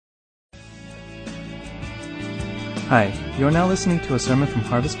Hi, you are now listening to a sermon from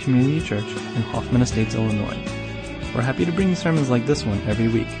Harvest Community Church in Hoffman Estates, Illinois. We're happy to bring you sermons like this one every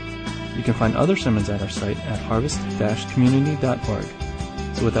week. You can find other sermons at our site at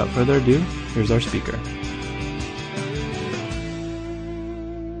harvest-community.org. So without further ado, here's our speaker.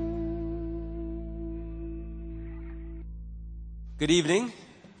 Good evening.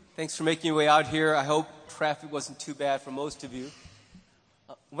 Thanks for making your way out here. I hope traffic wasn't too bad for most of you.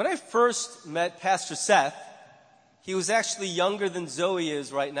 When I first met Pastor Seth, he was actually younger than Zoe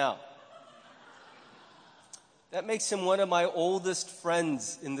is right now. That makes him one of my oldest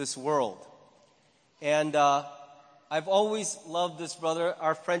friends in this world. And I've always loved this brother.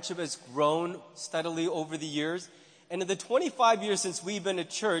 Our friendship has grown steadily over the years. And in the 25 years since we've been at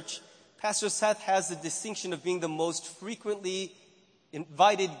church, Pastor Seth has the distinction of being the most frequently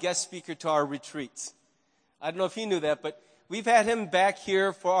invited guest speaker to our retreats. I don't know if he knew that, but we've had him back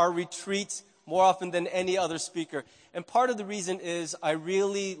here for our retreats more often than any other speaker. And part of the reason is I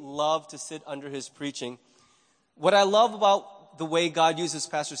really love to sit under his preaching. What I love about the way God uses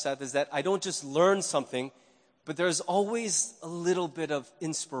Pastor Seth is that I don't just learn something, but there's always a little bit of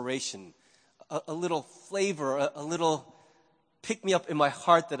inspiration, a little flavor, a little pick-me-up in my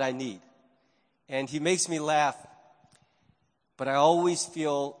heart that I need. And he makes me laugh, but I always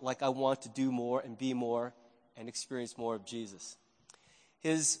feel like I want to do more and be more and experience more of Jesus.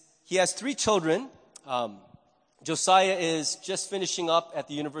 He has 3 children. Josiah is just finishing up at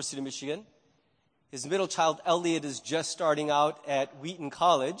the University of Michigan. His middle child, Elliot, is just starting out at Wheaton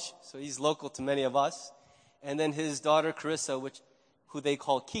College, so he's local to many of us. And then his daughter, Carissa, who they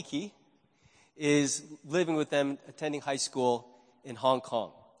call Kiki, is living with them, attending high school in Hong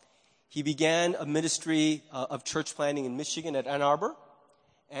Kong. He began a ministry of church planting in Michigan at Ann Arbor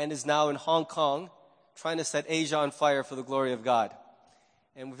and is now in Hong Kong trying to set Asia on fire for the glory of God.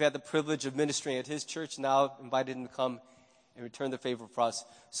 And we've had the privilege of ministering at his church, now invited him to come and return the favor for us.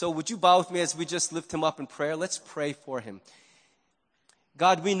 So would you bow with me as we just lift him up in prayer? Let's pray for him.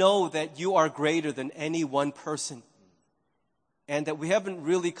 God, we know that you are greater than any one person, and that we haven't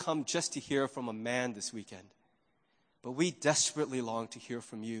really come just to hear from a man this weekend, but we desperately long to hear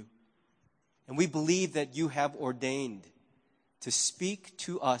from you. And we believe that you have ordained to speak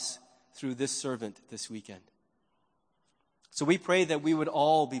to us through this servant this weekend. So we pray that we would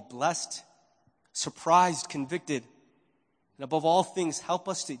all be blessed, surprised, convicted, and above all things, help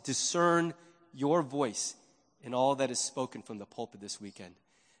us to discern your voice in all that is spoken from the pulpit this weekend.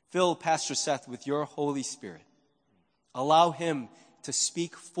 Fill Pastor Seth with your Holy Spirit. Allow him to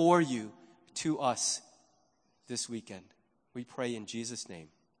speak for you to us this weekend. We pray in Jesus' name.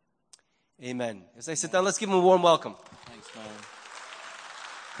 Amen. As I sit down, let's give him a warm welcome. Thanks, man.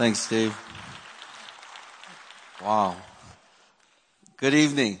 Thanks, Steve. Wow. Good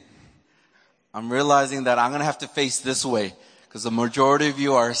evening. I'm realizing that I'm going to have to face this way because the majority of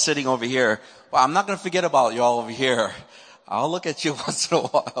you are sitting over here. Well, I'm not going to forget about y'all over here. I'll look at you once in a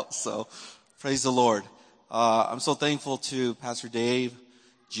while. So praise the Lord. I'm so thankful to Pastor Dave,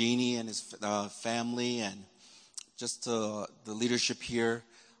 Jeannie, and his family, and just the leadership here.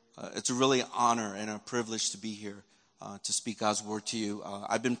 It's a really honor and a privilege to be here to speak God's word to you.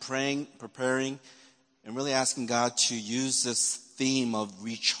 I've been praying, preparing, and really asking God to use this theme of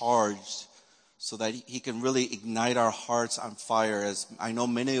recharged so that he can really ignite our hearts on fire. As I know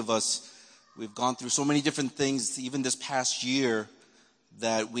many of us, we've gone through so many different things, even this past year,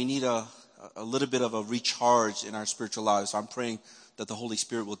 that we need a little bit of a recharge in our spiritual lives. So I'm praying that the Holy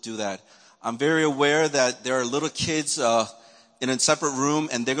Spirit will do that. I'm very aware that there are little kids in a separate room,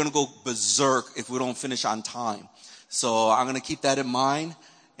 and they're going to go berserk if we don't finish on time. So I'm going to keep that in mind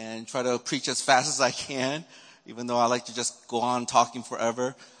and try to preach as fast as I can, even though I like to just go on talking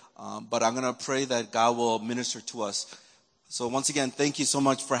forever. But I'm going to pray that God will minister to us. So once again, thank you so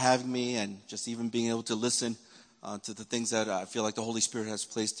much for having me and just even being able to listen to the things that I feel like the Holy Spirit has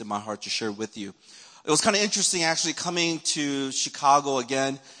placed in my heart to share with you. It was kind of interesting actually coming to Chicago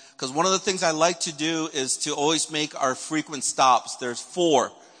again, because one of the things I like to do is to always make our frequent stops. There's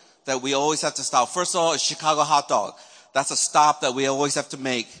 4 that we always have to stop. First of all, is Chicago hot dog. That's a stop that we always have to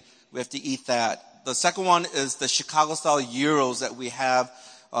make. We have to eat that. The second one is the Chicago style gyros that we have,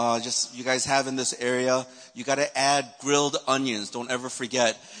 you guys have in this area. You got to add grilled onions. Don't ever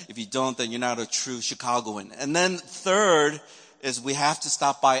forget. If you don't, then you're not a true Chicagoan. And then third is we have to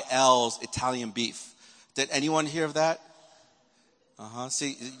stop by L's Italian beef. Did anyone hear of that?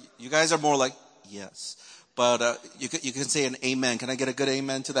 See, you guys are more like, yes. But you can say an amen. Can I get a good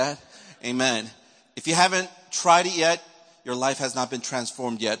amen to that? Amen. If you haven't tried it yet, your life has not been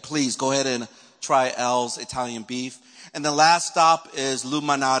transformed yet. Please go ahead and try L's Italian beef. And the last stop is Lou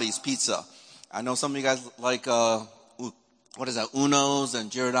Manati's Pizza. I know some of you guys like Unos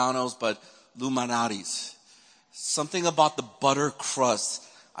and Giordano's, but Luminati's. Something about the butter crust.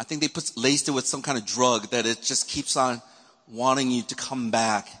 I think they laced it with some kind of drug that it just keeps on wanting you to come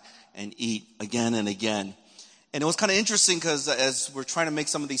back and eat again and again. And it was kind of interesting because as we're trying to make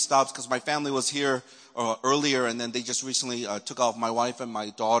some of these stops, because my family was here earlier, and then they just recently took off. My wife and my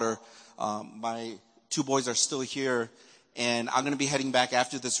daughter, my 2 boys are still here, and I'm going to be heading back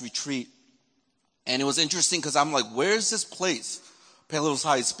after this retreat. And it was interesting because I'm like, where's this place, Palos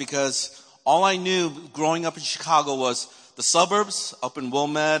Heights? Because all I knew growing up in Chicago was the suburbs up in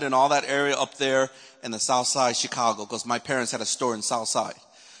Wilmette and all that area up there, and the South Side Chicago, because my parents had a store in South Side.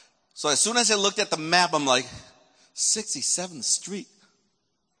 So as soon as I looked at the map, I'm like, 67th Street.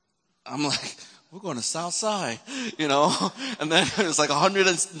 I'm like, we're going to South Side, And then it was like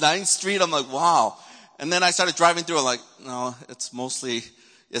 109th Street. I'm like, wow. And then I started driving through. I'm like, no,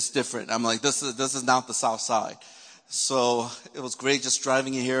 it's different. I'm like, this is not the South Side. So it was great just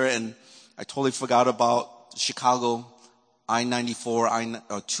driving in here, and I totally forgot about Chicago I-94,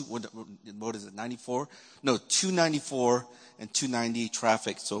 what is it, 94? No, 294 and 290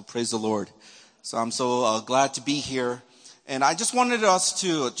 traffic. So praise the Lord. So I'm so glad to be here. And I just wanted us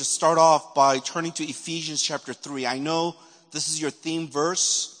to just start off by turning to Ephesians chapter 3. I know this is your theme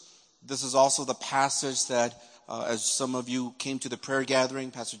verse. This is also the passage that, as some of you came to the prayer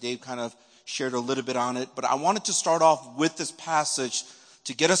gathering, Pastor Dave kind of shared a little bit on it. But I wanted to start off with this passage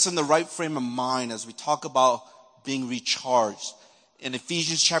to get us in the right frame of mind as we talk about being recharged. In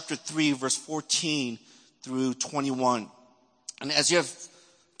Ephesians chapter 3, verse 14 through 21. And as you're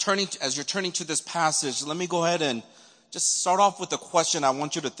turning to this passage, let me go ahead and just start off with a question I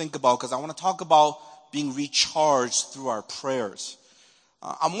want you to think about, because I want to talk about being recharged through our prayers.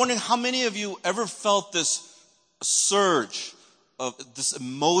 I'm wondering how many of you ever felt this surge of this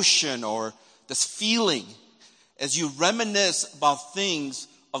emotion or this feeling as you reminisce about things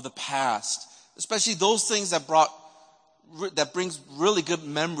of the past, especially those things that brings really good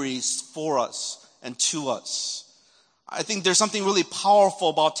memories for us and to us. I think there's something really powerful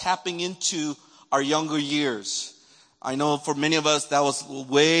about tapping into our younger years. I know for many of us that was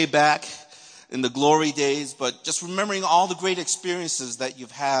way back in the glory days, but just remembering all the great experiences that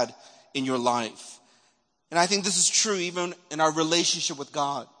you've had in your life. And I think this is true even in our relationship with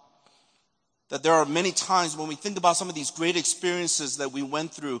God. That there are many times when we think about some of these great experiences that we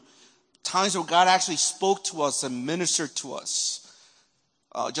went through, times where God actually spoke to us and ministered to us.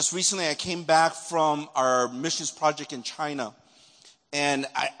 Just recently I came back from our missions project in China. And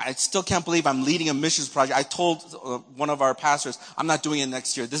I still can't believe I'm leading a missions project. I told one of our pastors, I'm not doing it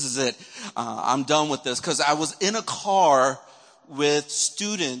next year. This is it. I'm done with this. Because I was in a car with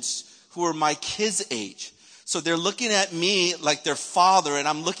students who are my kids' age. So they're looking at me like their father, and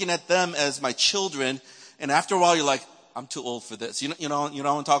I'm looking at them as my children. And after a while, you're like, I'm too old for this. You know what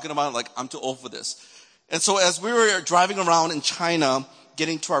I'm talking about? Like, I'm too old for this. And so as we were driving around in China,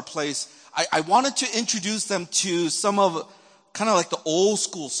 getting to our place, I wanted to introduce them to some of kind of like the old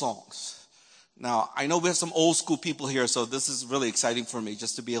school songs. Now, I know we have some old school people here, so this is really exciting for me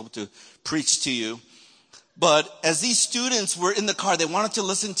just to be able to preach to you. But as these students were in the car, they wanted to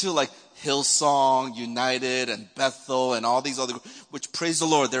listen to like Hillsong, United, and Bethel, and all these other, which praise the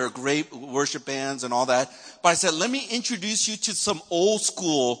Lord, they're great worship bands and all that. But I said, let me introduce you to some old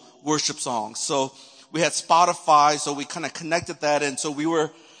school worship songs. So we had Spotify, so we kind of connected that, and so we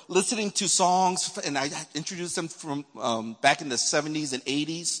were listening to songs, and I introduced them from back in the 70s and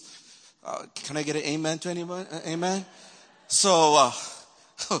 80s. Can I get an amen to anyone? Amen? So,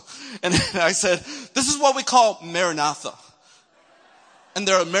 and I said, this is what we call Maranatha. And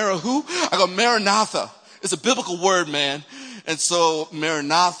they're Mara who? I go, Maranatha. It's a biblical word, man. And so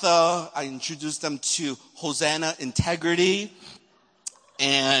Maranatha, I introduced them to Hosanna Integrity.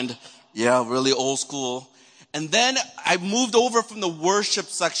 And yeah, really old school. And then I moved over from the worship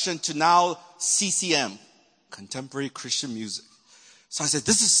section to now CCM, Contemporary Christian Music. So I said,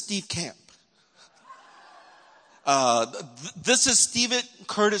 this is Steve Camp. This is Stephen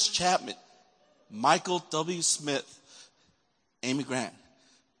Curtis Chapman, Michael W. Smith, Amy Grant.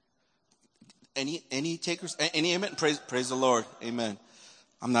 Any takers? Any amen? Praise the Lord. Amen.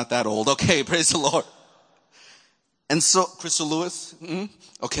 I'm not that old. Okay, praise the Lord. And so, Crystal Lewis? Mm-hmm.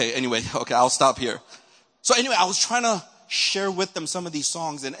 Okay, anyway, I'll stop here. So anyway, I was trying to share with them some of these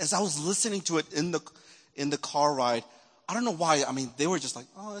songs, and as I was listening to it in the car ride, I don't know why. I mean, they were just like,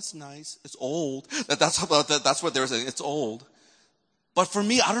 "Oh, it's nice. It's old." That's what they were saying. It's old. But for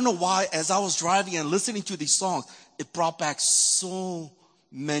me, I don't know why. As I was driving and listening to these songs, it brought back so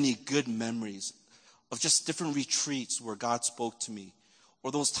many good memories of just different retreats where God spoke to me,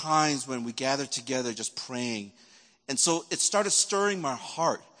 or those times when we gathered together just praying. And so it started stirring my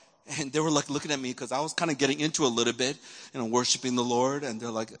heart. And they were like looking at me because I was kind of getting into a little bit, worshiping the Lord. And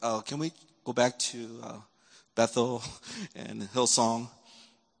they're like, can we go back to Bethel and Hillsong?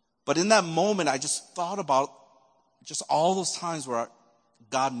 But in that moment, I just thought about just all those times where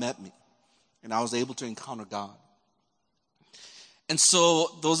God met me and I was able to encounter God. And so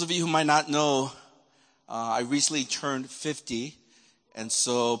those of you who might not know, I recently turned 50. And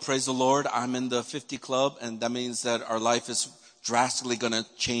so praise the Lord, I'm in the 50 club. And that means that our life is drastically going to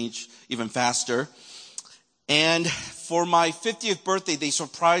change even faster. And for my 50th birthday, they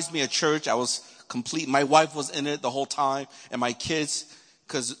surprised me at church. I was complete. My wife was in it the whole time, and my kids,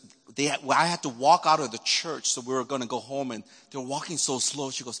 because I had to walk out of the church, so we were going to go home, and they were walking so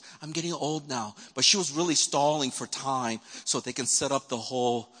slow. She goes, I'm getting old now. But she was really stalling for time so they can set up the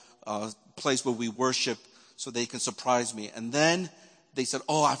whole place where we worship so they can surprise me. And then they said,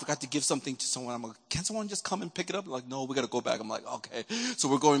 I forgot to give something to someone. I'm like, can someone just come and pick it up? They're like, no, we got to go back. I'm like, okay. So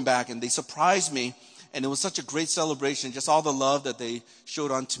we're going back, and they surprised me. And it was such a great celebration, just all the love that they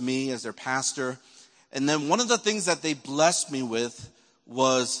showed onto me as their pastor. And then one of the things that they blessed me with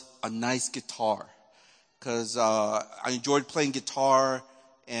was a nice guitar. Because I enjoyed playing guitar,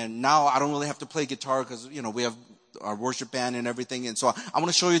 and now I don't really have to play guitar because, we have our worship band and everything. And so I want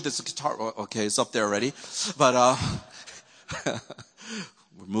to show you this guitar. Okay, it's up there already. But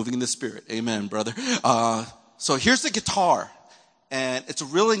we're moving in the spirit. Amen, brother. So here's the guitar. And it's a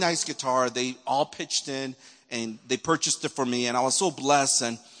really nice guitar. They all pitched in and they purchased it for me. And I was so blessed.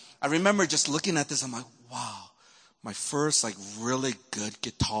 And I remember just looking at this. I'm like, wow, my first really good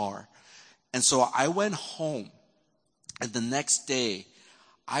guitar. And so I went home, and the next day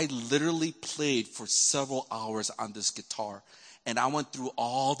I literally played for several hours on this guitar. And I went through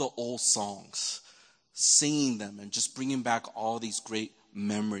all the old songs, singing them and just bringing back all these great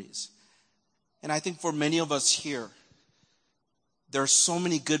memories. And I think for many of us here, there are so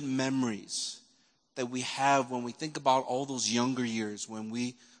many good memories that we have when we think about all those younger years when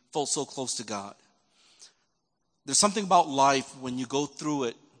we felt so close to God. There's something about life when you go through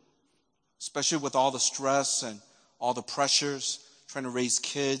it, especially with all the stress and all the pressures, trying to raise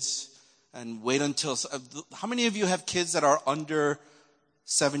kids and wait until... How many of you have kids that are under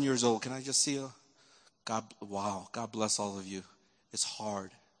 7 years old? Can I just see God bless all of you. It's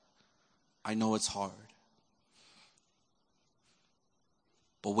hard. I know it's hard.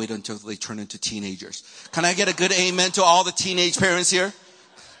 But wait until they turn into teenagers. Can I get a good amen to all the teenage parents here?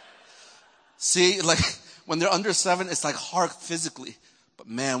 See, when they're under 7, it's hard physically. But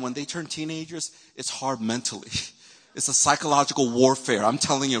man, when they turn teenagers, it's hard mentally. It's a psychological warfare, I'm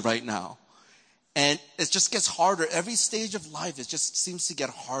telling you right now. And it just gets harder. Every stage of life, it just seems to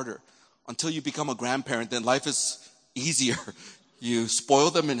get harder. Until you become a grandparent, then life is easier. You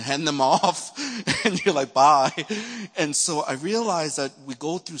spoil them and hand them off, and you're like, bye. And so I realized that we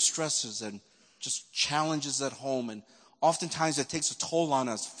go through stresses and just challenges at home, and oftentimes it takes a toll on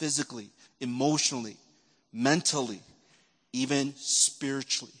us physically, emotionally, mentally, even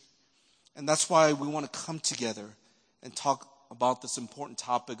spiritually. And that's why we want to come together and talk about this important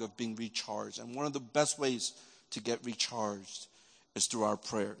topic of being recharged. And one of the best ways to get recharged is through our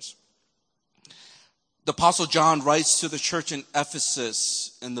prayers. The Apostle John writes to the church in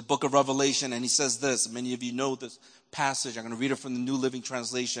Ephesus in the book of Revelation, and he says this. Many of you know this passage. I'm going to read it from the New Living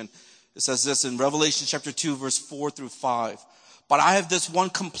Translation. It says this in Revelation chapter 2, verse 4 through 5. But I have this one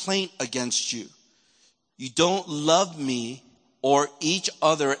complaint against you. You don't love me or each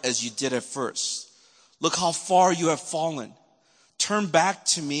other as you did at first. Look how far you have fallen. Turn back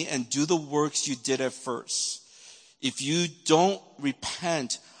to me and do the works you did at first. If you don't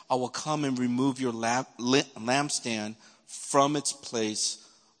repent, I will come and remove your lampstand from its place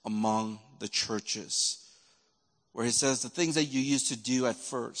among the churches. Where he says the things that you used to do at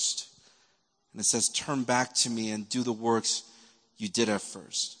first. And it says, turn back to me and do the works you did at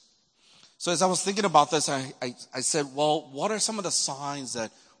first. So as I was thinking about this, I said, well, what are some of the signs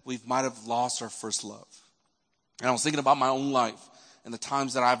that we might have lost our first love? And I was thinking about my own life and the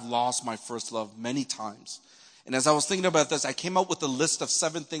times that I've lost my first love many times. And as I was thinking about this, I came up with a list of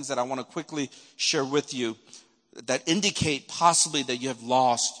 7 things that I want to quickly share with you that indicate possibly that you have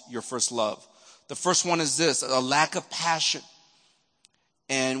lost your first love. The first one is this, a lack of passion.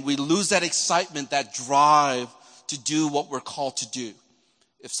 And we lose that excitement, that drive to do what we're called to do.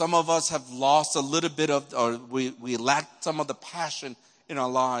 If some of us have lost a little bit of, or we lack some of the passion in our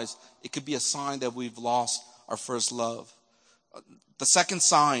lives, it could be a sign that we've lost our first love. The second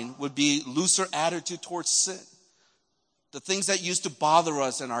sign would be looser attitude towards sin. The things that used to bother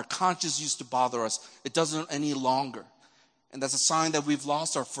us and our conscience used to bother us, it doesn't any longer. And that's a sign that we've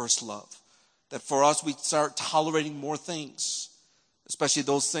lost our first love. that for us we start tolerating more things, especially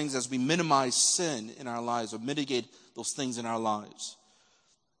those things as we minimize sin in our lives or mitigate those things in our lives.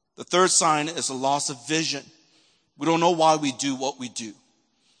 The third sign is a loss of vision. We don't know why we do what we do.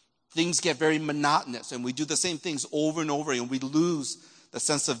 Things get very monotonous and we do the same things over and over and we lose the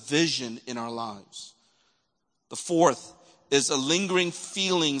sense of vision in our lives. The fourth is a lingering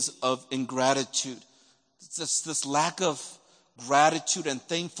feelings of ingratitude. It's just this lack of gratitude and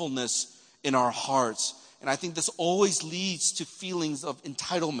thankfulness in our hearts. And I think this always leads to feelings of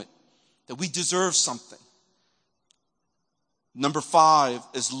entitlement, that we deserve something. Number 5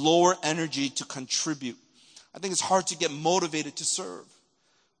 is lower energy to contribute. I think it's hard to get motivated to serve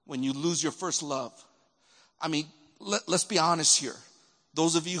when you lose your first love. I mean, let's be honest here.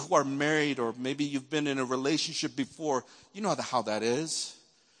 Those of you who are married or maybe you've been in a relationship before, you know how that is.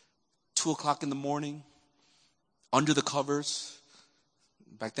 2 o'clock in the morning, under the covers.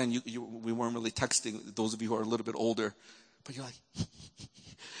 Back then, we weren't really texting, those of you who are a little bit older. But you're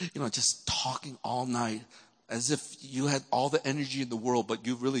like, just talking all night as if you had all the energy in the world, but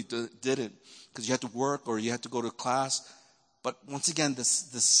you really didn't because you had to work or you had to go to class. But once again, this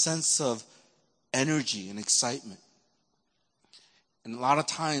sense of energy and excitement. And a lot of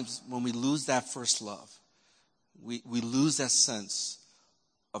times when we lose that first love, we lose that sense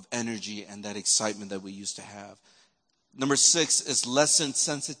of energy and that excitement that we used to have. Number 6 is lessened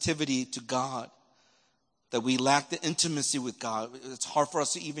sensitivity to God, that we lack the intimacy with God. It's hard for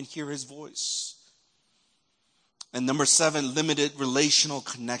us to even hear his voice. And number 7, limited relational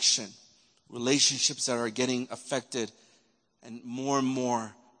connection. Relationships that are getting affected, and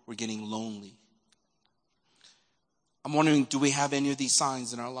more we're getting lonely. I'm wondering, do we have any of these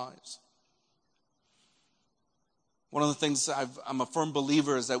signs in our lives? One of the things I'm a firm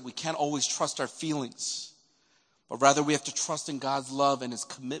believer is that we can't always trust our feelings, but rather we have to trust in God's love and his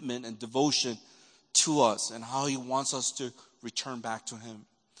commitment and devotion to us and how he wants us to return back to him.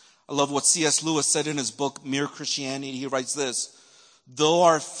 I love what C.S. Lewis said in his book, Mere Christianity. He writes this: though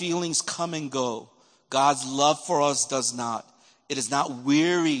our feelings come and go, God's love for us does not. It is not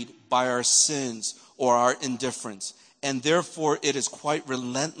wearied by our sins or our indifference, and therefore it is quite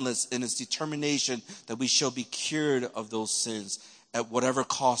relentless in its determination that we shall be cured of those sins at whatever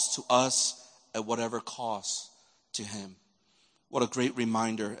cost to us, at whatever cost to him. What a great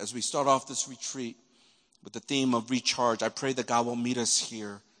reminder. As we start off this retreat with the theme of recharge, I pray that God will meet us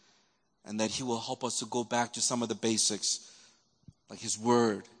here and that he will help us to go back to some of the basics, like his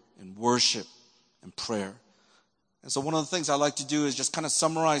word and worship and prayer. And so one of the things I like to do is just kind of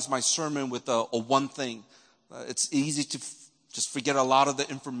summarize my sermon with a one thing. It's easy to just forget a lot of the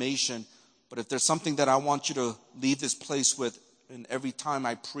information, but if there's something that I want you to leave this place with, and every time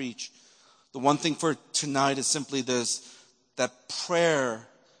I preach, the one thing for tonight is simply this: that prayer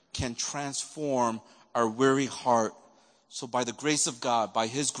can transform our weary heart. So by the grace of God, by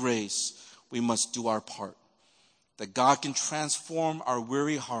his grace, we must do our part. That God can transform our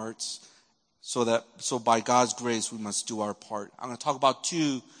weary hearts, so by God's grace, we must do our part. I'm going to talk about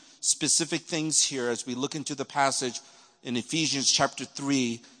 2 specific things here as we look into the passage in Ephesians chapter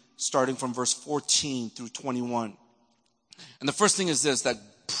 3, starting from verse 14 through 21. And the first thing is this: that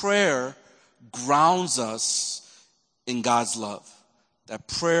prayer grounds us in God's love. That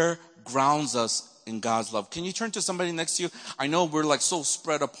prayer grounds us in God's love. Can you turn to somebody next to you? I know we're like so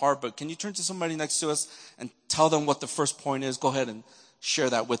spread apart, but can you turn to somebody next to us and tell them what the first point is? Go ahead and share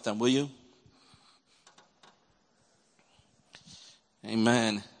that with them, will you?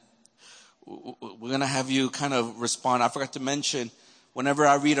 Amen. We're going to have you kind of respond. I forgot to mention, whenever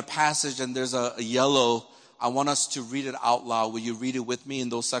I read a passage and there's a yellow, I want us to read it out loud. Will you read it with me in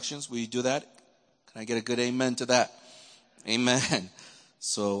those sections? Will you do that? Can I get a good amen to that? Amen.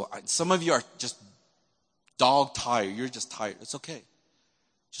 So some of you are just dog tired. You're just tired. It's okay.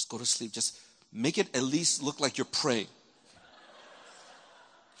 Just go to sleep. Just make it at least look like you're praying.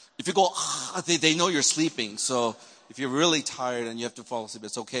 If you go, they know you're sleeping. So if you're really tired and you have to fall asleep,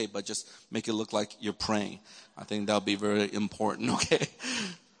 it's okay. But just make it look like you're praying. I think that'll be very important, okay?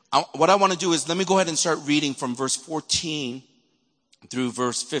 What I want to do is let me go ahead and start reading from verse 14 through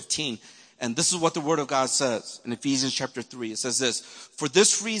verse 15. And this is what the word of God says in Ephesians chapter 3. It says this: for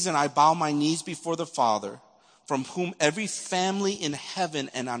this reason I bow my knees before the Father, from whom every family in heaven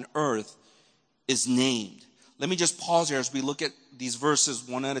and on earth is named. Let me just pause here as we look at these verses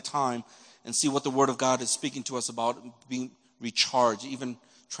one at a time and see what the word of God is speaking to us about being recharged, even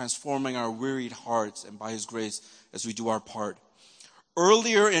transforming our wearied hearts, and by his grace as we do our part.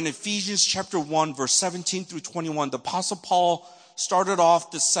 Earlier in Ephesians chapter 1, verse 17 through 21, the Apostle Paul started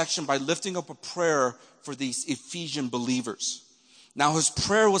off this section by lifting up a prayer for these Ephesian believers. Now his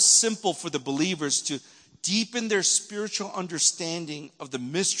prayer was simple for the believers to deepen their spiritual understanding of the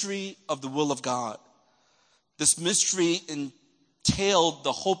mystery of the will of God. This mystery entailed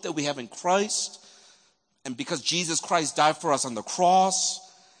the hope that we have in Christ, and because Jesus Christ died for us on the cross,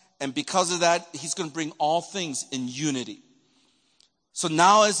 and because of that, he's going to bring all things in unity. So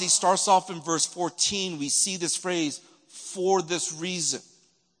now as he starts off in verse 14, we see this phrase, for this reason.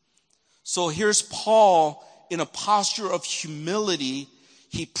 So here's Paul in a posture of humility.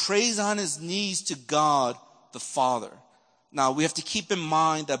 He prays on his knees to God the Father. Now we have to keep in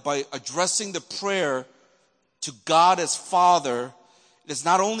mind that by addressing the prayer to God as Father, it is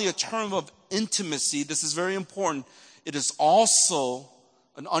not only a term of intimacy, this is very important, it is also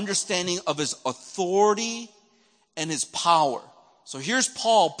an understanding of his authority and his power. So here's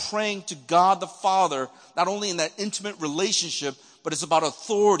Paul praying to God the Father, not only in that intimate relationship, but it's about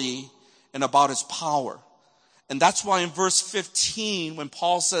authority and about his power. And that's why in verse 15, when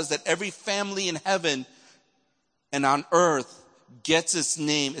Paul says that every family in heaven and on earth gets its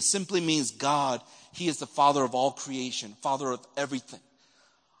name, it simply means God, he is the Father of all creation, Father of everything.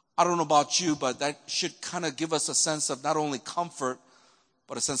 I don't know about you, but that should kind of give us a sense of not only comfort,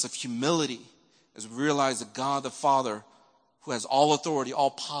 but a sense of humility as we realize that God the Father, who has all authority,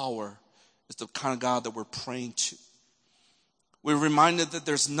 all power, is the kind of God that we're praying to. We're reminded that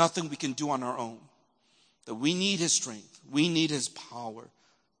there's nothing we can do on our own, that we need his strength, we need his power,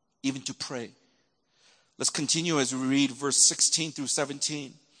 even to pray. Let's continue as we read verse 16 through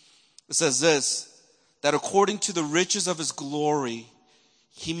 17. It says this, that according to the riches of his glory,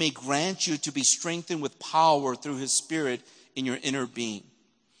 he may grant you to be strengthened with power through his Spirit in your inner being,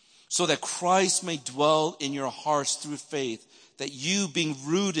 so that Christ may dwell in your hearts through faith, that you being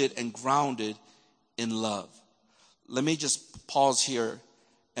rooted and grounded in love. Let me just pause here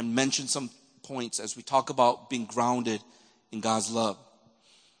and mention some points as we talk about being grounded in God's love.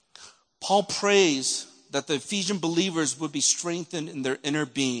 Paul prays that the Ephesian believers would be strengthened in their inner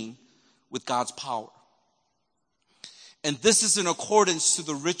being with God's power. And this is in accordance to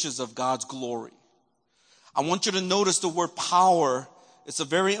the riches of God's glory. I want you to notice the word power. It's a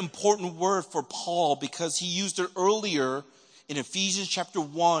very important word for Paul because he used it earlier in Ephesians chapter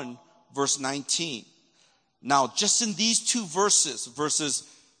 1, verse 19. Now, just in these two verses,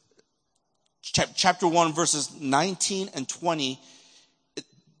 chapter 1, verses 19 and 20,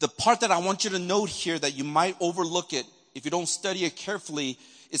 the part that I want you to note here that you might overlook it if you don't study it carefully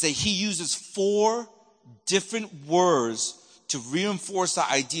is that he uses 4 different words to reinforce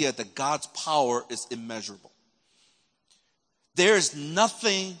the idea that God's power is immeasurable. There is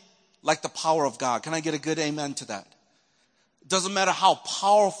nothing like the power of God. Can I get a good amen to that? It doesn't matter how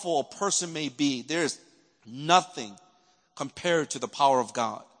powerful a person may be. There is nothing compared to the power of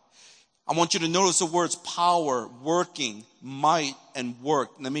God. I want you to notice the words power, working, might, and work.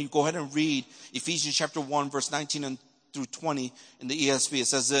 Let me go ahead and read Ephesians chapter 1, verse 19 through 20 in the ESV. It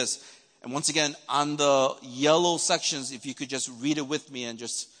says this. And once again, on the yellow sections, if you could just read it with me and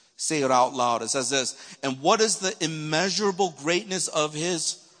just say it out loud. It says this. And what is the immeasurable greatness of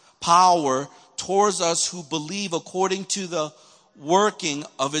his power towards us who believe, according to the working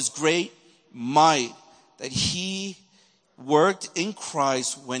of his great might, that he worked in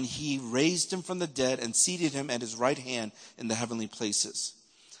Christ when he raised him from the dead and seated him at his right hand in the heavenly places.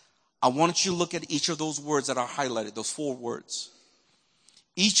 I want you to look at each of those words that are highlighted, those 4 words.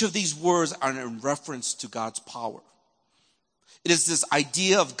 Each of these words are in reference to God's power. It is this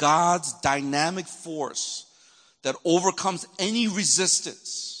idea of God's dynamic force that overcomes any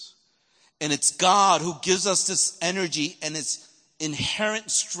resistance. And it's God who gives us this energy and its inherent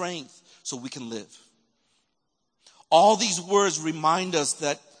strength so we can live. All these words remind us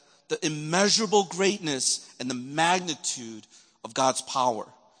that the immeasurable greatness and the magnitude of God's power,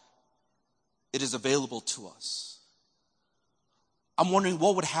 it is available to us. I'm wondering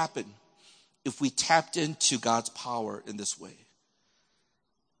what would happen if we tapped into God's power in this way.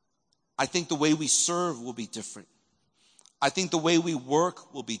 I think the way we serve will be different. I think the way we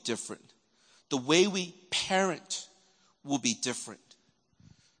work will be different. The way we parent will be different.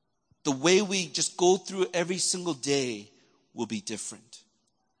 The way we just go through every single day will be different.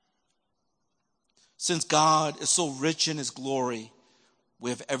 Since God is so rich in his glory,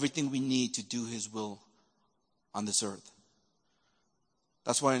 we have everything we need to do his will on this earth.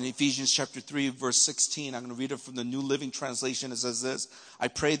 That's why in Ephesians chapter 3, verse 16, I'm going to read it from the New Living Translation. It says this, I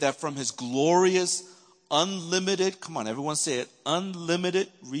pray that from his glorious, unlimited, come on, everyone say it, unlimited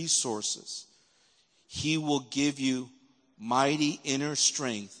resources, he will give you mighty inner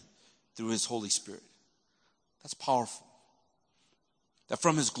strength through his Holy Spirit. That's powerful. That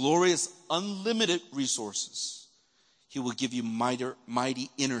from his glorious, unlimited resources, He will give you mighty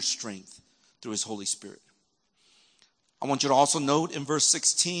inner strength through his Holy Spirit. I want you to also note in verse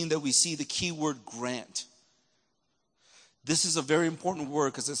 16 that we see the key word grant. This is a very important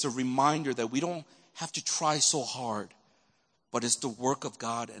word because it's a reminder that we don't have to try so hard, but it's the work of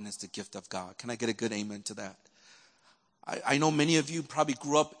God and it's the gift of God. Can I get a good amen to that? I know many of you probably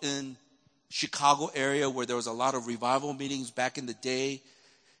grew up in Chicago area where there was a lot of revival meetings back in the day.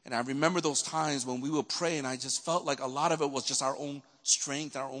 And I remember those times when we would pray and I just felt like a lot of it was just our own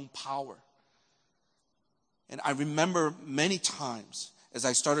strength, our own power. And I remember many times as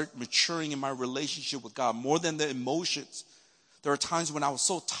I started maturing in my relationship with God, more than the emotions, there were times when I was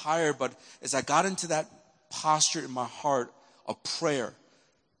so tired, but as I got into that posture in my heart of prayer,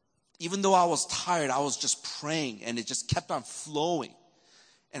 even though I was tired, I was just praying and it just kept on flowing.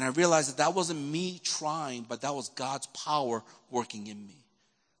 And I realized that wasn't me trying, but that was God's power working in me.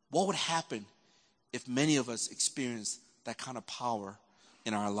 What would happen if many of us experienced that kind of power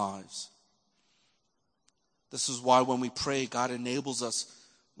in our lives? This is why when we pray, God enables us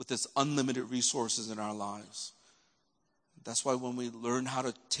with His unlimited resources in our lives. That's why when we learn how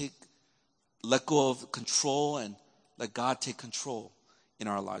to let go of control and let God take control in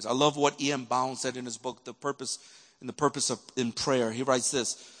our lives. I love what E.M. Bound said in his book, The Purpose in Prayer. He writes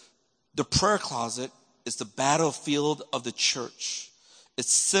this: the prayer closet is the battlefield of the church.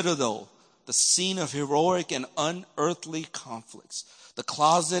 Its citadel, the scene of heroic and unearthly conflicts. The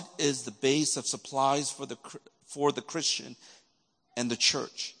closet is the base of supplies for the Christian and the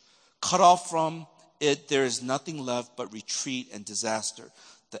church. Cut off from it, there is nothing left but retreat and disaster.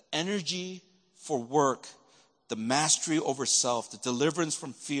 The energy for work, the mastery over self, the deliverance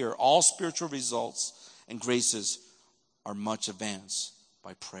from fear, all spiritual results and graces are much advanced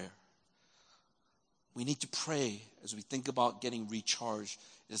by prayer. We need to pray as we think about getting recharged.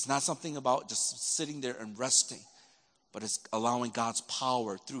 It's not something about just sitting there and resting, but it's allowing God's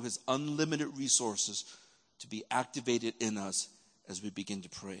power through His unlimited resources to be activated in us as we begin to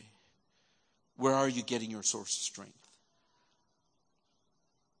pray. Where are you getting your source of strength?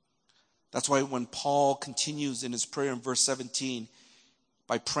 That's why when Paul continues in his prayer in verse 17,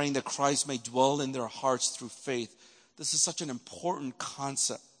 by praying that Christ may dwell in their hearts through faith, this is such an important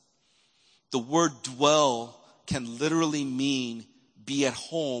concept. The word dwell can literally mean be at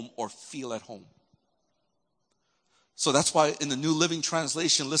home or feel at home. So that's why in the New Living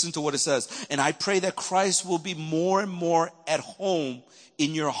Translation, listen to what it says. And I pray that Christ will be more and more at home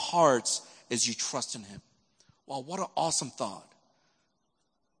in your hearts as you trust in Him. Wow, what an awesome thought.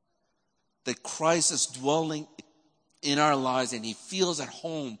 That Christ is dwelling in our lives and He feels at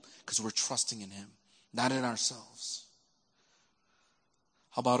home because we're trusting in Him, not in ourselves.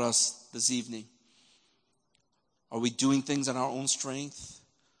 How about us this evening? Are we doing things in our own strength?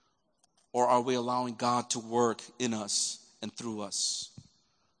 Or are we allowing God to work in us and through us?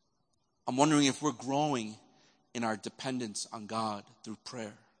 I'm wondering if we're growing in our dependence on God through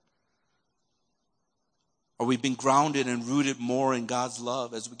prayer. Are we being grounded and rooted more in God's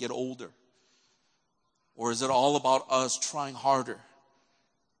love as we get older? Or is it all about us trying harder?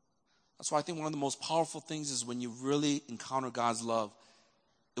 That's why I think one of the most powerful things is when you really encounter God's love,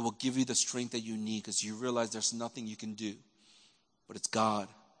 it will give you the strength that you need because you realize there's nothing you can do. But it's God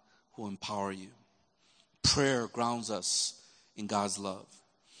who will empower you. Prayer grounds us in God's love.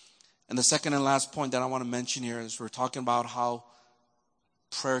 And the second and last point that I want to mention here is we're talking about how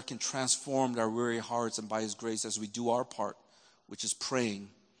prayer can transform our weary hearts, and by His grace as we do our part, which is praying,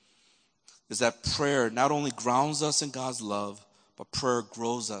 is that prayer not only grounds us in God's love, but prayer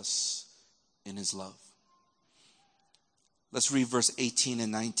grows us in His love. Let's read verse 18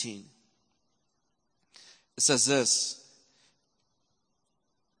 and 19. It says this,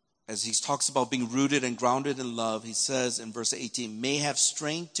 as he talks about being rooted and grounded in love, he says in verse 18, may have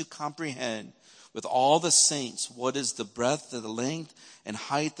strength to comprehend with all the saints what is the breadth and the length and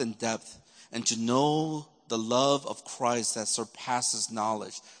height and depth, and to know the love of Christ that surpasses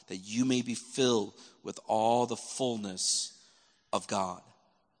knowledge, that you may be filled with all the fullness of God.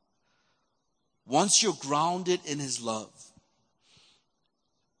 Once you're grounded in His love,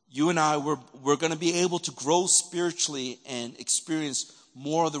 you and I, we're going to be able to grow spiritually and experience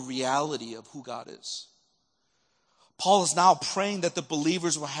more of the reality of who God is. Paul is now praying that the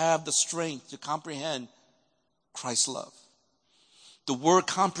believers will have the strength to comprehend Christ's love. The word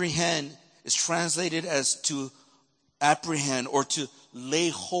comprehend is translated as to apprehend or to lay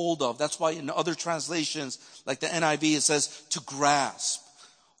hold of. That's why in other translations, like the NIV, it says to grasp.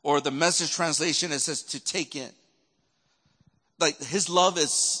 Or the Message translation, it says to take in. Like His love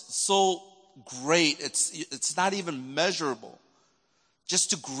is so great, it's not even measurable.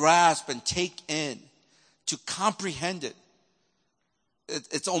 Just to grasp and take in, to comprehend it,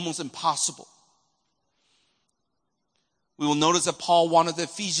 it's almost impossible. We will notice that Paul wanted the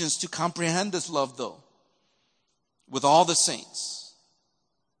Ephesians to comprehend this love, though, with all the saints.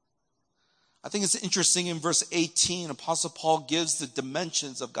 I think it's interesting in verse 18, Apostle Paul gives the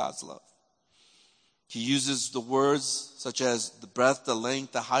dimensions of God's love. He uses the words such as the breadth, the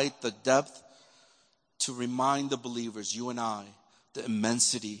length, the height, the depth to remind the believers, you and I, the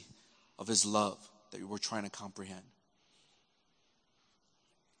immensity of his love that we're trying to comprehend.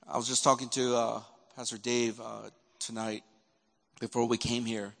 I was just talking to Pastor Dave tonight before we came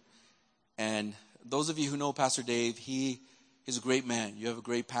here. And those of you who know Pastor Dave, he's a great man. You have a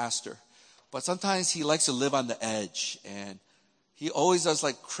great pastor. But sometimes he likes to live on the edge. And he always does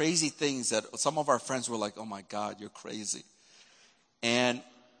like crazy things that some of our friends were like, oh my God, you're crazy. And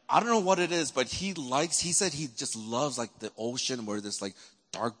I don't know what it is, but he said he just loves like the ocean where there's like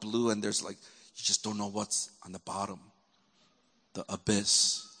dark blue and there's like, you just don't know what's on the bottom, the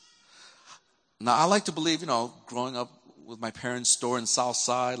abyss. Now I like to believe, growing up with my parents' store in South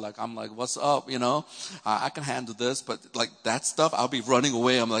Side, like I'm like, what's up, I can handle this, but like that stuff, I'll be running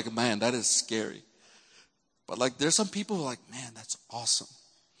away. I'm like, man, that is scary. But like, there's some people who are like, man, that's awesome.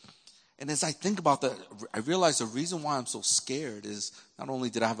 And as I think about that, I realize the reason why I'm so scared is not only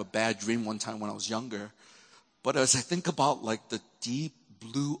did I have a bad dream one time when I was younger, but as I think about like the deep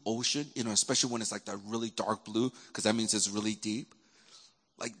blue ocean, especially when it's like that really dark blue, because that means it's really deep.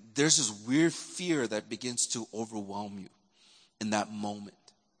 Like there's this weird fear that begins to overwhelm you in that moment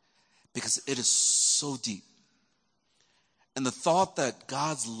because it is so deep. And the thought that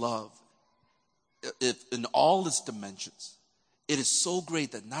God's love, if in all its dimensions, it is so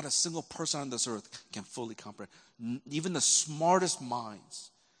great that not a single person on this earth can fully comprehend. Even the smartest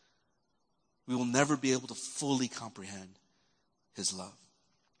minds, we will never be able to fully comprehend his love.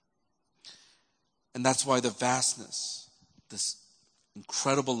 And that's why the vastness, this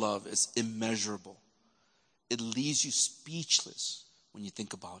incredible love is immeasurable. It leaves you speechless when you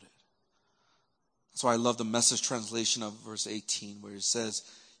think about it. That's why I love the Message translation of verse 18 where it says,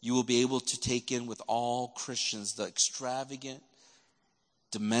 you will be able to take in with all Christians the extravagant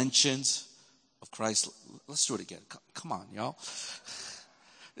dimensions of Christ. Let's do it again. Come on, y'all.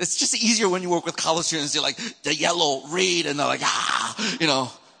 It's just easier when you work with college students. You're like, the yellow, read, and they're like,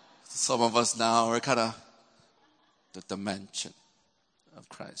 Some of us now are kind of the dimension of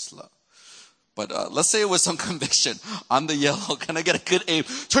Christ's love. But let's say it with some conviction on the yellow. Can I get a good aim?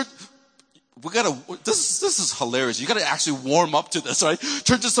 This is hilarious. You gotta actually warm up to this, right?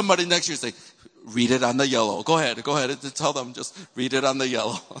 Turn to somebody next to you and say, read it on the yellow. Go ahead. Tell them, just read it on the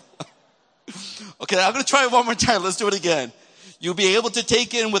yellow. Okay, I'm gonna try it one more time. Let's do it again. You'll be able to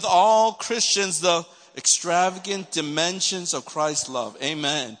take in with all Christians the extravagant dimensions of Christ's love.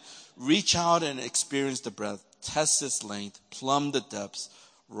 Amen. Reach out and experience the breadth. Test its length. Plumb the depths.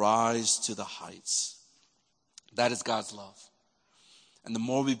 Rise to the heights. That is God's love. And the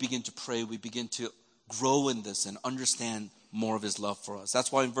more we begin to pray, we begin to grow in this and understand more of his love for us.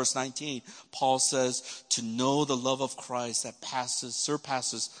 That's why in verse 19, Paul says, to know the love of Christ that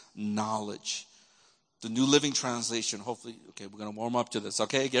surpasses knowledge. The New Living Translation, hopefully, okay, we're going to warm up to this,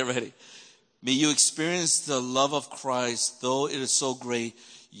 okay? Get ready. May you experience the love of Christ, though it is so great,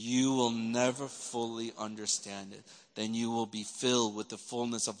 you will never fully understand it. Then you will be filled with the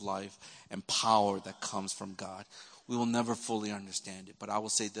fullness of life and power that comes from God. We will never fully understand it. But I will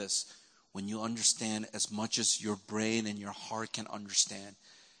say this, when you understand as much as your brain and your heart can understand,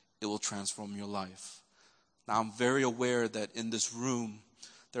 it will transform your life. Now, I'm very aware that in this room,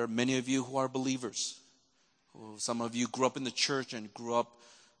 there are many of you who are believers. Some of you grew up in the church and grew up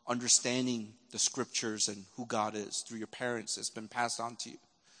understanding the scriptures and who God is through your parents. It's been passed on to you.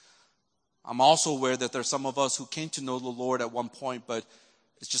 I'm also aware that there are some of us who came to know the Lord at one point, but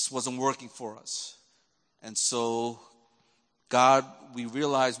it just wasn't working for us. And so we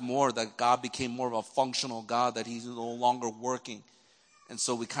realized more that God became more of a functional God, that he's no longer working. And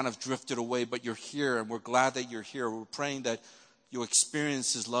so we kind of drifted away, but you're here and we're glad that you're here. We're praying that you'll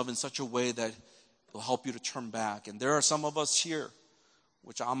experience his love in such a way that it will help you to turn back. And there are some of us here,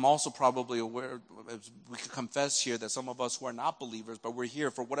 which I'm also probably aware, we can confess here that some of us who are not believers, but we're here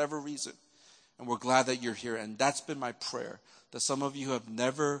for whatever reason. And we're glad that you're here. And that's been my prayer, that some of you have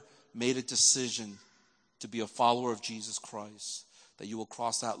never made a decision to be a follower of Jesus Christ, that you will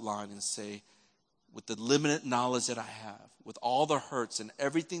cross that line and say, with the limited knowledge that I have, with all the hurts and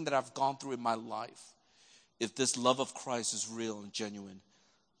everything that I've gone through in my life, if this love of Christ is real and genuine,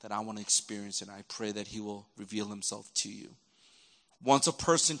 that I want to experience it. And I pray that he will reveal himself to you. Once a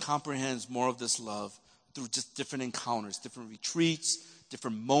person comprehends more of this love through just different encounters, different retreats,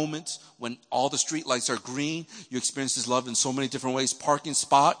 different moments when all the street lights are green. You experience His love in so many different ways. Parking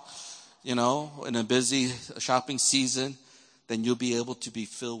spot, in a busy shopping season, then you'll be able to be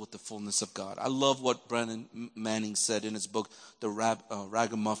filled with the fullness of God. I love what Brennan Manning said in his book, The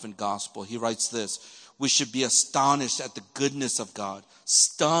Ragamuffin Gospel. He writes this: we should be astonished at the goodness of God,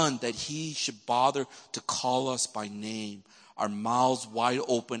 stunned that He should bother to call us by name, our mouths wide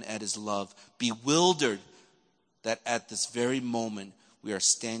open at His love, bewildered that at this very moment we are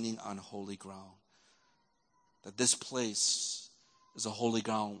standing on holy ground. That this place is a holy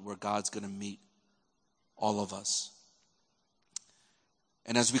ground where God's going to meet all of us.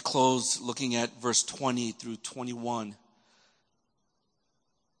 And as we close, looking at verse 20 through 21, it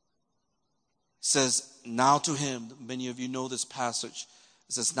says, now to Him, many of you know this passage,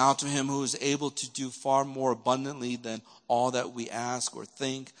 it says, now to Him who is able to do far more abundantly than all that we ask or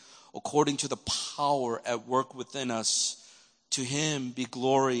think, according to the power at work within us, to Him be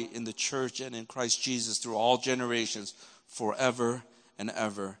glory in the church and in Christ Jesus through all generations, forever and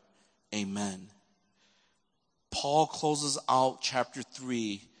ever. Amen. Paul closes out chapter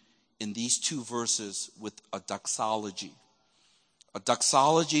 3 in these two verses with a doxology. A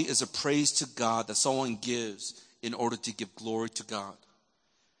doxology is a praise to God that someone gives in order to give glory to God.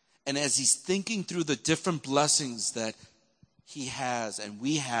 And as he's thinking through the different blessings that he has and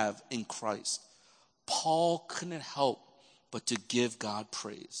we have in Christ, Paul couldn't help but to give God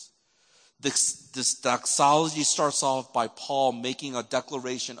praise. This doxology starts off by Paul making a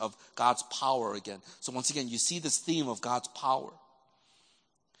declaration of God's power again. So once again, you see this theme of God's power.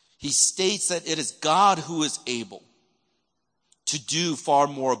 He states that it is God who is able to do far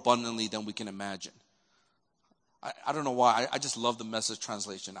more abundantly than we can imagine. I don't know why. I just love the Message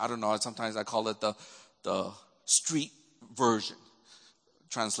translation. I don't know. Sometimes I call it the street version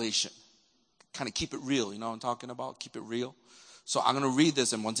translation. Kind of keep it real. You know what I'm talking about? Keep it real. So I'm going to read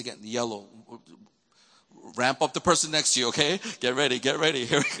this, and once again, the yellow. Ramp up the person next to you, okay? Get ready.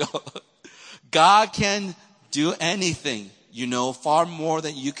 Here we go. God can do anything, far more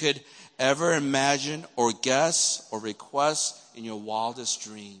than you could ever imagine or guess or request in your wildest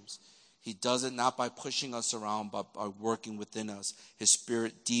dreams. He does it not by pushing us around, but by working within us, His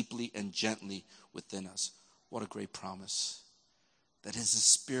Spirit deeply and gently within us. What a great promise. That is His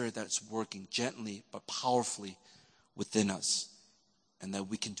Spirit that's working gently but powerfully within us. And that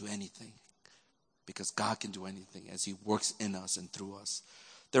we can do anything. Because God can do anything as He works in us and through us.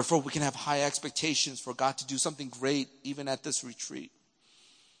 Therefore, we can have high expectations for God to do something great even at this retreat.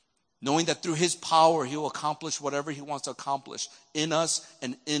 Knowing that through His power, He will accomplish whatever He wants to accomplish in us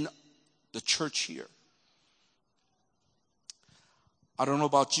and in the church here. I don't know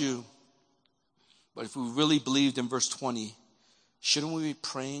about you, but if we really believed in verse 20, shouldn't we be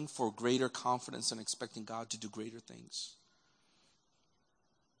praying for greater confidence and expecting God to do greater things?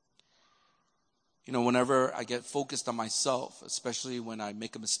 Whenever I get focused on myself, especially when I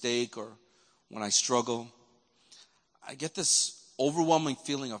make a mistake or when I struggle, I get this overwhelming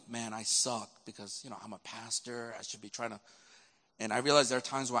feeling of, man, I suck because, I'm a pastor. I should be trying to. And I realize there are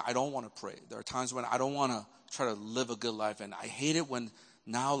times when I don't want to pray. There are times when I don't want to try to live a good life. And I hate it when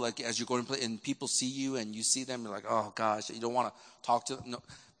now, like, as you're going to play and people see you and you see them, you're like, oh, gosh, you don't want to talk to them. No.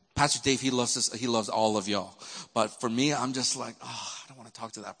 Pastor Dave, he loves this. He loves all of y'all. But for me, I'm just like, oh, I don't want to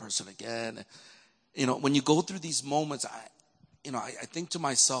talk to that person again. When you go through these moments, I think to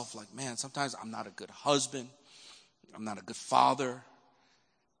myself, like, man, sometimes I'm not a good husband. I'm not a good father.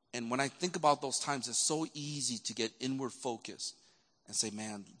 And when I think about those times, it's so easy to get inward focused and say,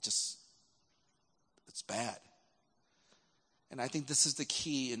 man, it's bad. And I think this is the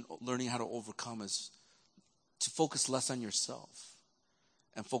key in learning how to overcome, is to focus less on yourself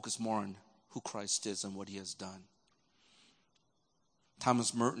and focus more on who Christ is and what He has done.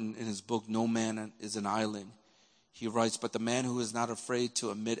 Thomas Merton, in his book, No Man is an Island, he writes, but the man who is not afraid to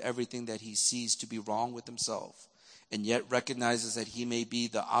admit everything that he sees to be wrong with himself, and yet recognizes that he may be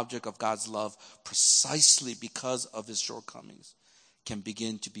the object of God's love precisely because of his shortcomings, can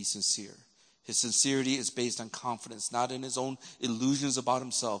begin to be sincere. His sincerity is based on confidence, not in his own illusions about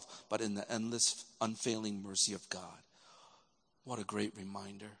himself, but in the endless, unfailing mercy of God. What a great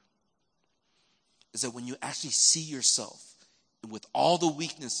reminder. Is that when you actually see yourself with all the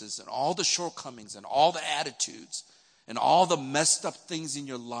weaknesses and all the shortcomings and all the attitudes and all the messed up things in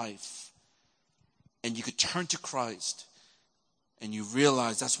your life, and you could turn to Christ and you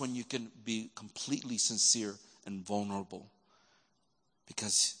realize that's when you can be completely sincere and vulnerable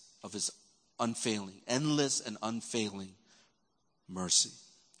because of His unfailing, endless and unfailing mercy.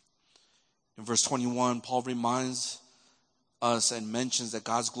 In verse 21, Paul reminds us and mentions that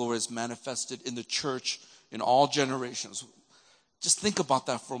God's glory is manifested in the church in all generations. Just think about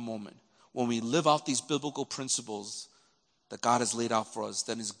that for a moment. When we live out these biblical principles that God has laid out for us,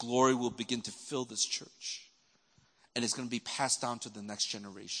 then His glory will begin to fill this church. And it's going to be passed down to the next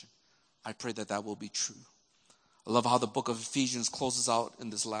generation. I pray that that will be true. I love how the book of Ephesians closes out in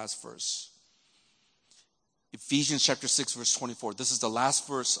this last verse. Ephesians chapter 6, verse 24. This is the last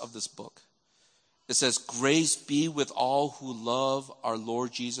verse of this book. It says, grace be with all who love our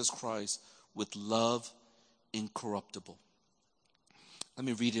Lord Jesus Christ with love incorruptible. Let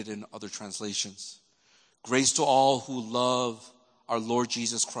me read it in other translations. Grace to all who love our Lord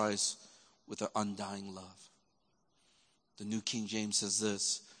Jesus Christ with an undying love. The New King James says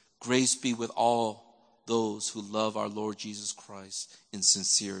this, grace be with all those who love our Lord Jesus Christ in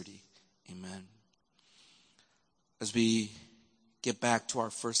sincerity. Amen. As we get back to our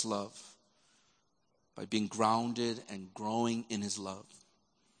first love, by being grounded and growing in His love,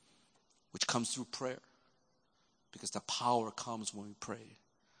 which comes through prayer, because the power comes when we pray.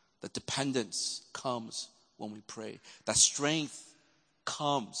 The dependence comes when we pray. That strength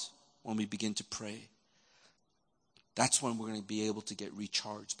comes when we begin to pray. That's when we're going to be able to get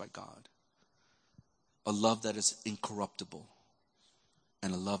recharged by God. A love that is incorruptible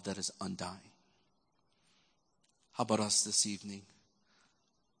and a love that is undying. How about us this evening?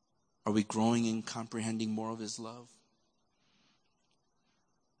 Are we growing in comprehending more of His love?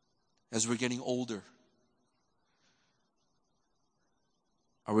 As we're getting older,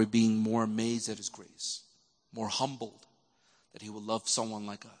 are we being more amazed at His grace? More humbled that He will love someone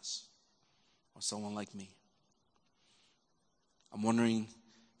like us or someone like me? I'm wondering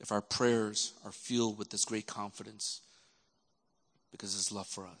if our prayers are filled with this great confidence because of His love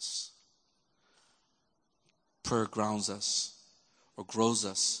for us. Prayer grounds us or grows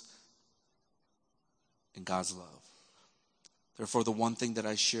us in God's love. Therefore, the one thing that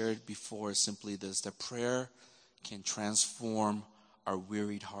I shared before is simply this, that prayer can transform our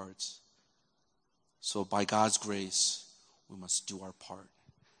wearied hearts. So by God's grace, we must do our part.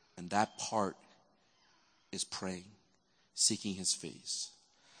 And that part is praying, seeking His face.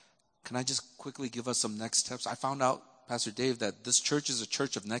 Can I just quickly give us some next steps? I found out, Pastor Dave, that this church is a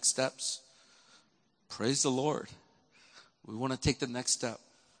church of next steps. Praise the Lord. We want to take the next step.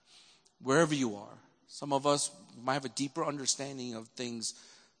 Wherever you are. Some of us might have a deeper understanding of things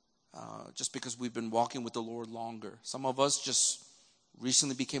just because we've been walking with the Lord longer. Some of us just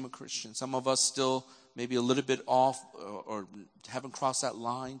recently became a Christian. Some of us still maybe a little bit off or haven't crossed that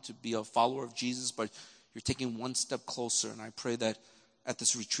line to be a follower of Jesus, but you're taking one step closer, and I pray that at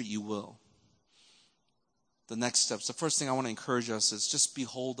this retreat you will. The next steps. The first thing I want to encourage us is just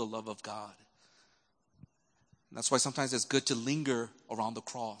behold the love of God. And that's why sometimes it's good to linger around the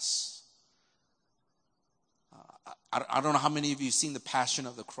cross. I don't know how many of you have seen The Passion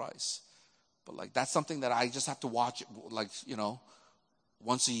of the Christ, but that's something that I just have to watch,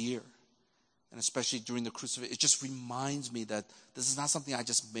 once a year. And especially during the crucifixion, it just reminds me that this is not something I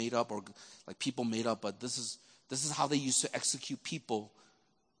just made up or people made up, but this is how they used to execute people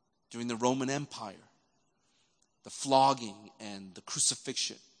during the Roman Empire. The flogging and the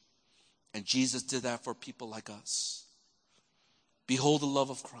crucifixion. And Jesus did that for people like us. Behold the love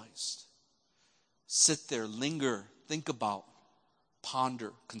of Christ. Sit there, linger, think about,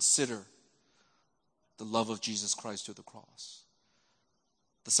 ponder, consider the love of Jesus Christ through the cross.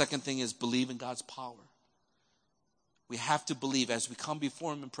 The second thing is believe in God's power. We have to believe as we come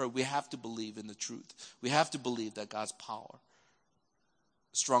before Him in prayer, we have to believe in the truth. We have to believe that God's power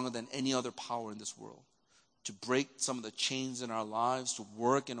is stronger than any other power in this world. To break some of the chains in our lives, to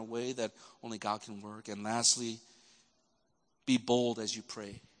work in a way that only God can work. And lastly, be bold as you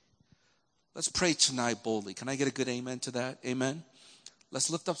pray. Let's pray tonight boldly. Can I get a good amen to that? Amen. Let's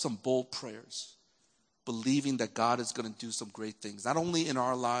lift up some bold prayers, believing that God is going to do some great things, not only in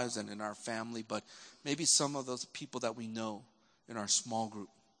our lives and in our family, but maybe some of those people that we know in our small group,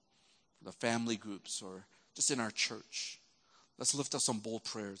 the family groups, or just in our church. Let's lift up some bold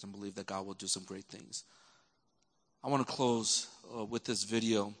prayers and believe that God will do some great things. I want to close with this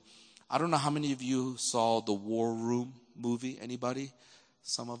video. I don't know how many of you saw the War Room movie. Anybody?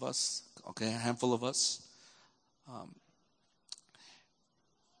 Some of us. Okay, a handful of us.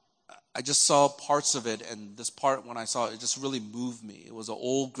 I just saw parts of it, and this part, when I saw it, it just really moved me. It was an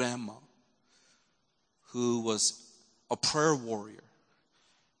old grandma who was a prayer warrior,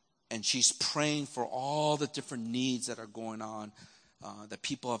 and she's praying for all the different needs that are going on, that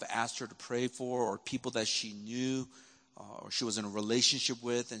people have asked her to pray for, or people that she knew, or she was in a relationship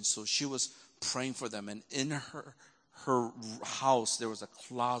with, and so she was praying for them. And in her house, there was a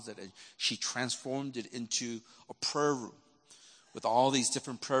closet, and she transformed it into a prayer room with all these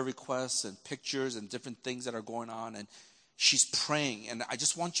different prayer requests and pictures and different things that are going on. And she's praying. And I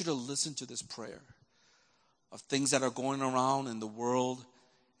just want you to listen to this prayer of things that are going around in the world.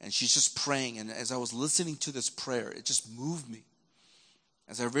 And she's just praying. And as I was listening to this prayer, it just moved me.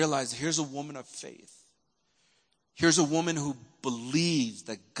 As I realized, here's a woman of faith. Here's a woman who believes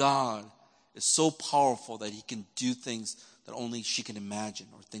that God is so powerful that he can do things that only she can imagine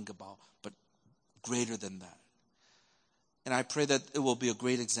or think about, but greater than that. And I pray that it will be a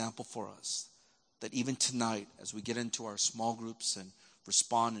great example for us, that even tonight, as we get into our small groups and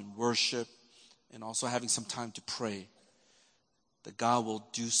respond in worship and also having some time to pray, that God will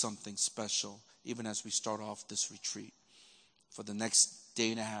do something special even as we start off this retreat. For the next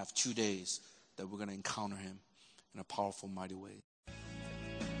day and a half, 2 days, that we're going to encounter him in a powerful, mighty way.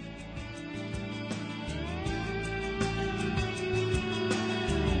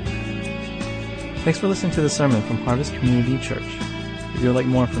 Thanks for listening to the sermon from Harvest Community Church. If you would like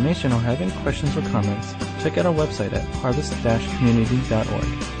more information or have any questions or comments, check out our website at harvest-community.org.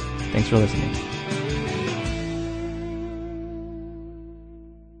 Thanks for listening.